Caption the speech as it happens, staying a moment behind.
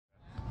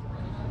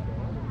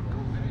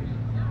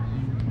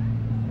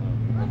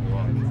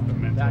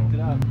Backed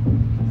it up. It's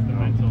the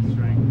mental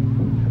strength.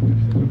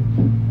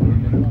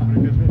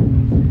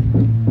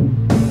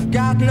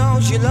 God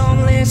knows your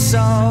lonely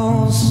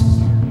souls.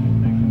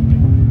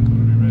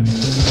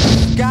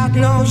 God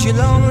knows your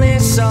lonely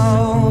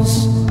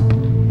souls.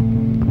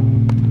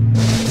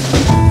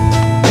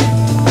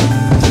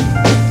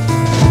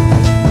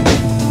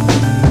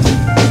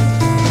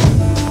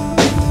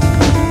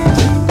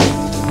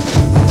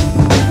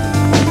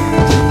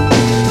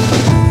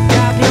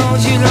 God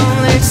knows your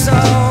lonely souls.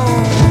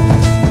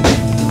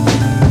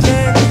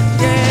 Yeah,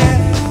 yeah.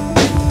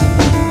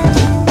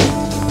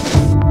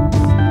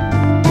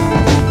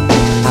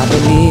 I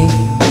believe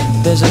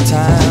there's a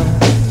time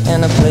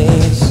and a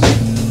place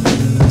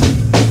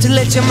to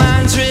let your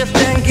mind drift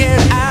and get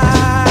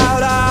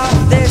out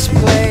of this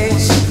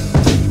place.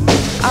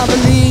 I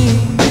believe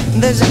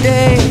there's a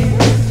day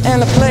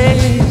and a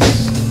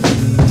place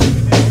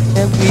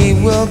that we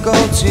will go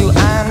to,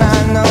 and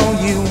I know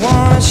you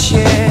wanna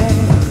share.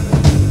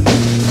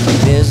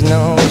 There's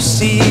no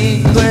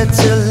secret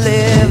to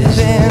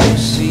living,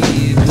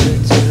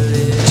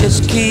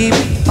 just keep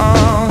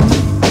on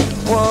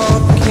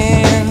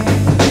walking.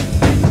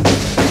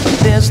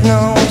 There's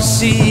no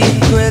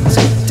secret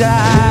to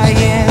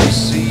dying.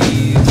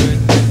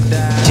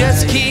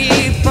 Just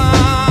keep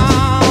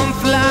on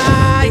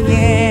flying.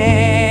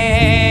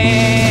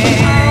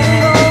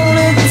 I'm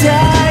gonna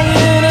die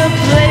in a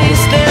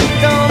place that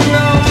don't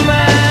know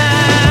my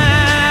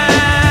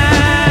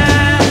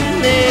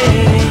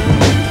name.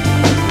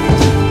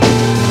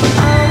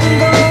 I'm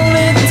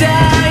gonna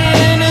die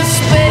in a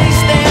space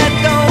that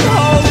don't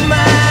hold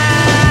my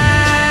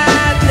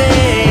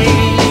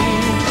name.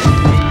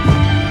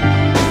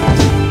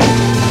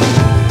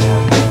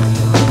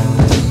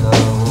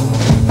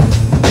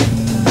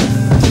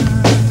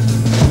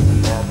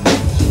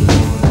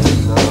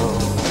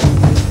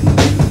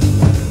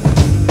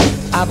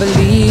 I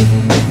believe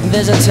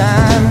there's a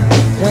time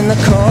when the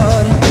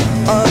cord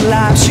of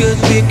life should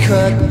be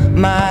cut,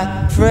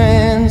 my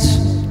friends.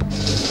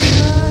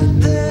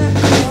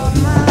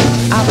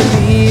 I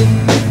believe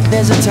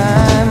there's a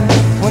time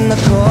when the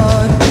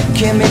cord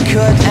can be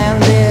cut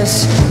and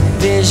this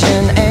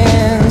vision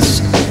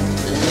ends.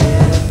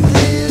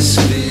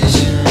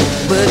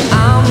 But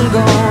I'm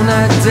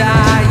gonna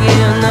die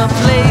in a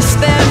place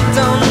that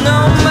don't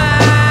know my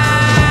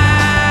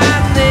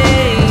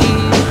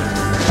name.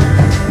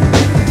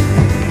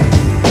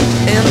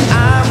 And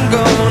I'm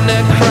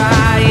gonna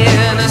cry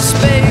in a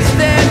space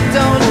that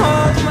don't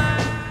hold my.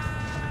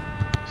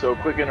 So a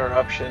quick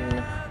interruption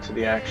to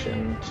the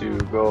action to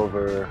go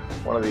over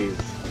one of these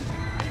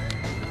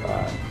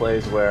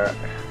plays where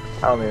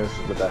I don't think this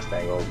is the best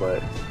angle,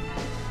 but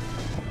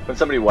when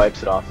somebody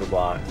wipes it off the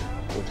block,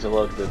 we've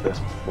looked at this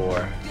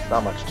before, there's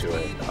not much to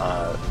it.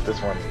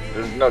 This one,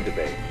 there's no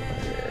debate.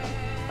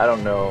 I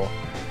don't know.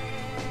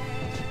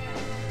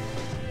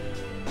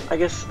 I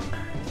guess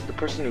the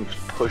person who's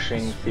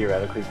pushing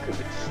theoretically could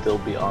still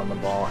be on the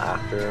ball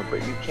after,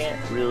 but you can't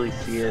really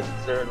see it.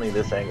 Certainly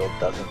this angle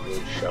doesn't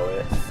really show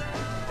it,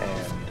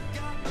 and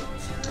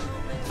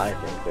I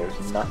think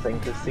there's nothing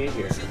to see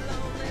here.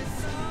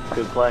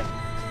 Good play.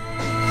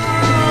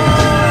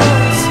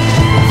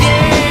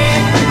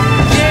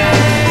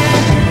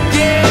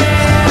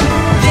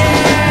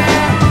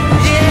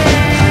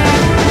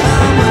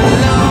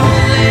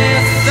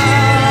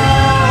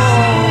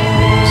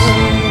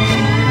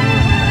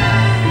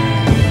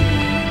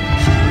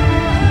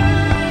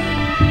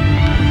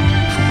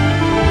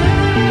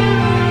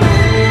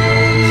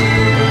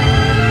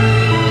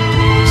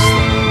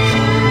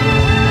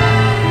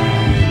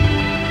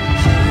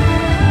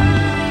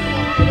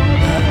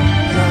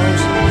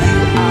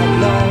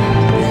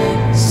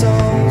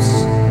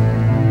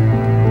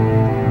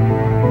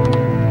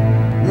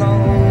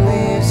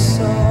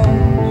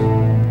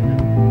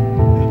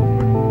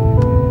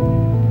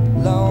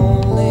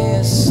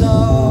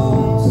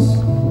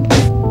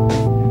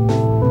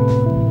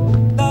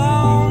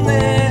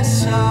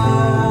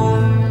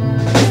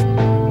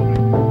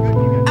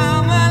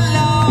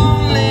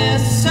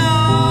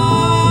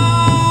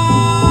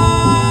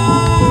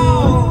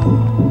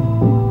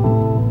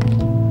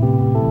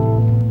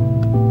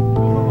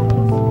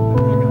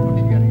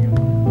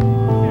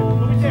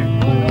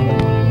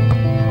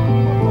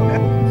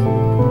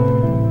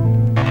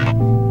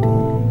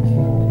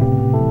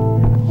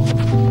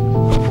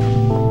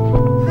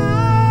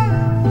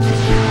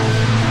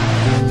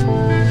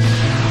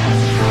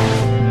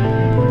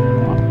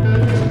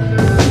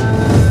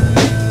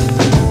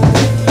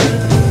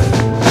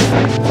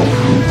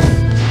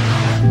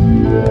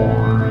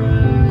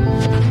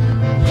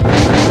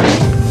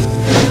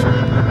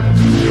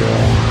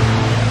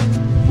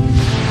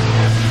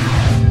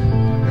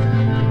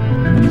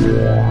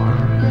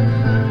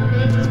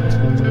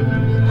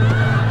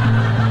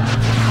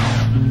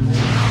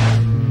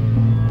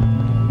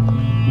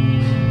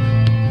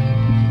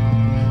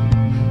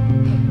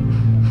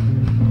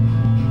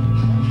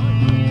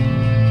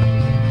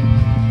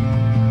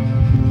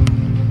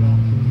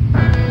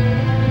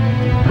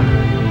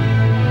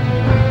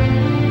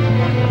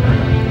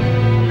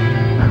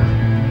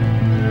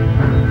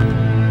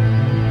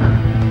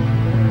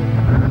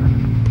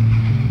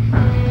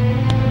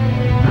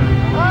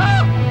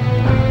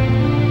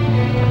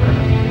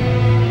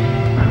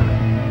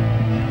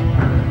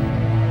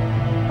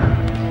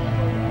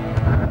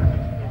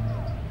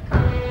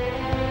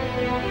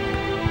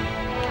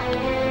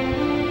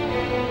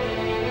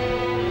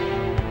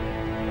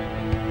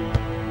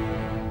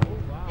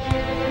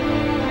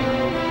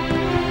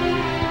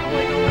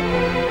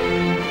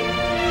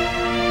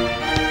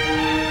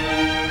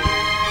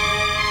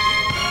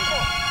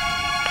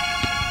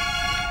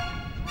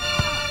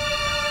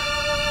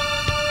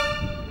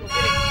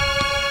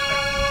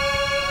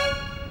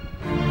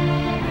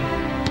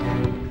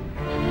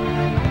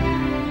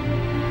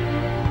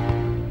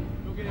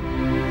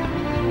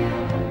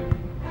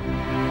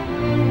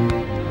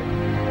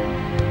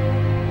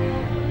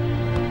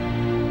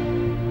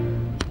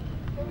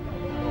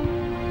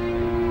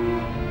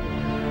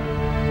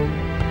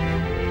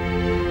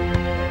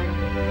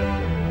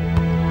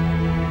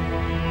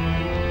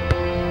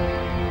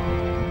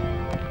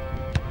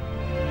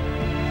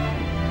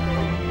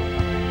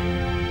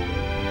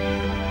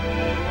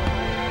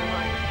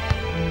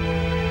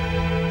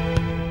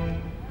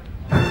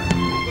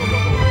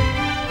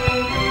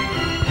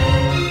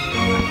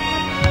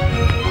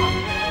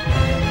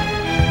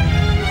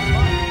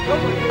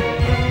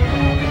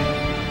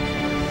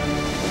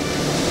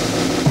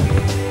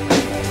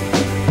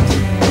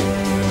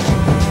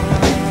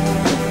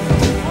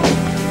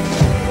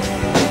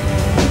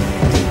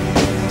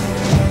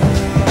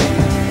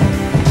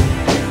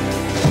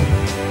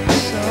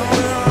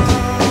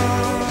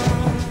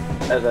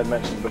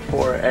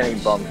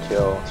 bum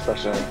kill,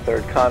 especially on the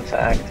third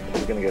contact.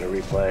 He's going to get a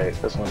replay.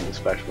 This one's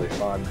especially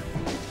fun,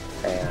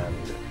 and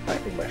I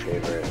think my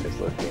favorite is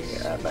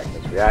looking at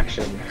Meckna's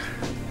reaction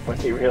when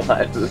he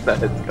realizes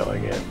that it's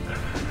going in.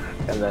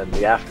 And then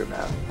the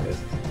aftermath is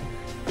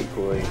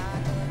equally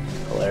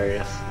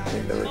hilarious. I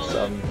think there was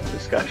some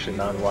discussion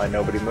on why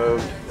nobody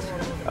moved.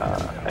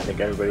 I think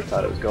everybody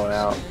thought it was going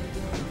out.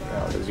 You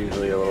know, there's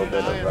usually a little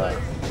bit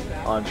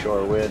of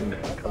onshore wind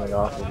coming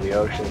off of the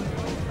ocean,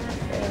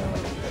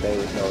 and today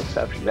was no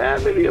exception.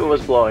 And maybe it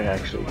was blowing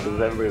actually, because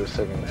everybody was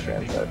serving the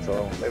strand set,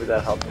 so maybe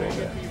that helped a little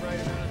bit.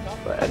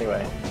 But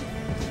anyway,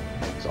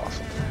 it's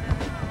awesome.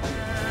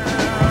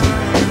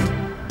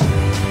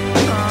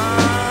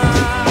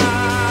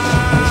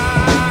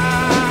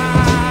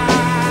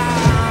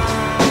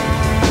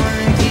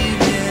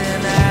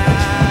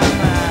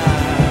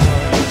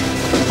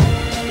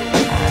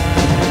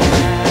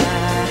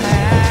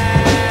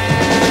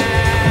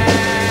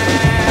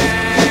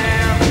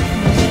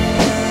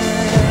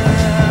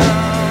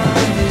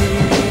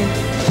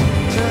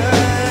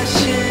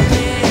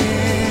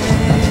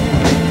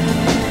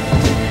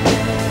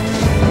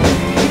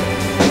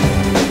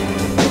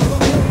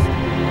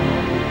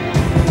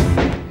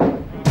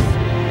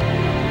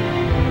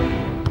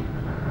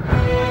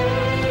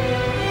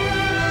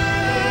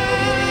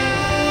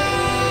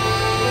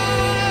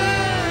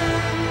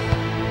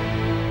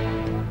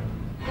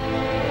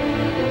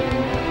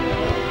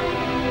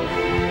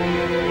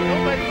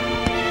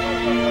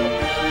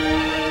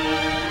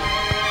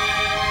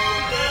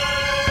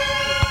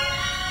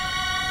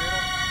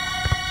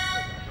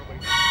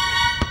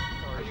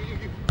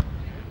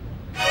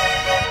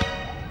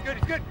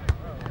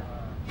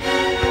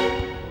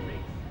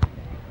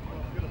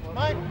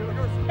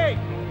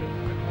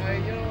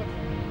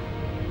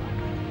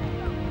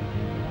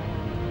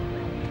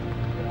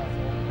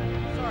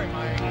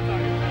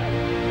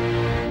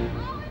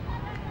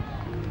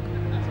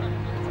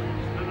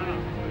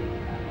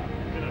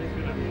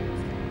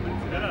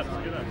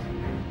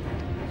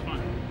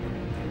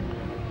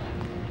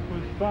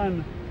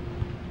 Fun.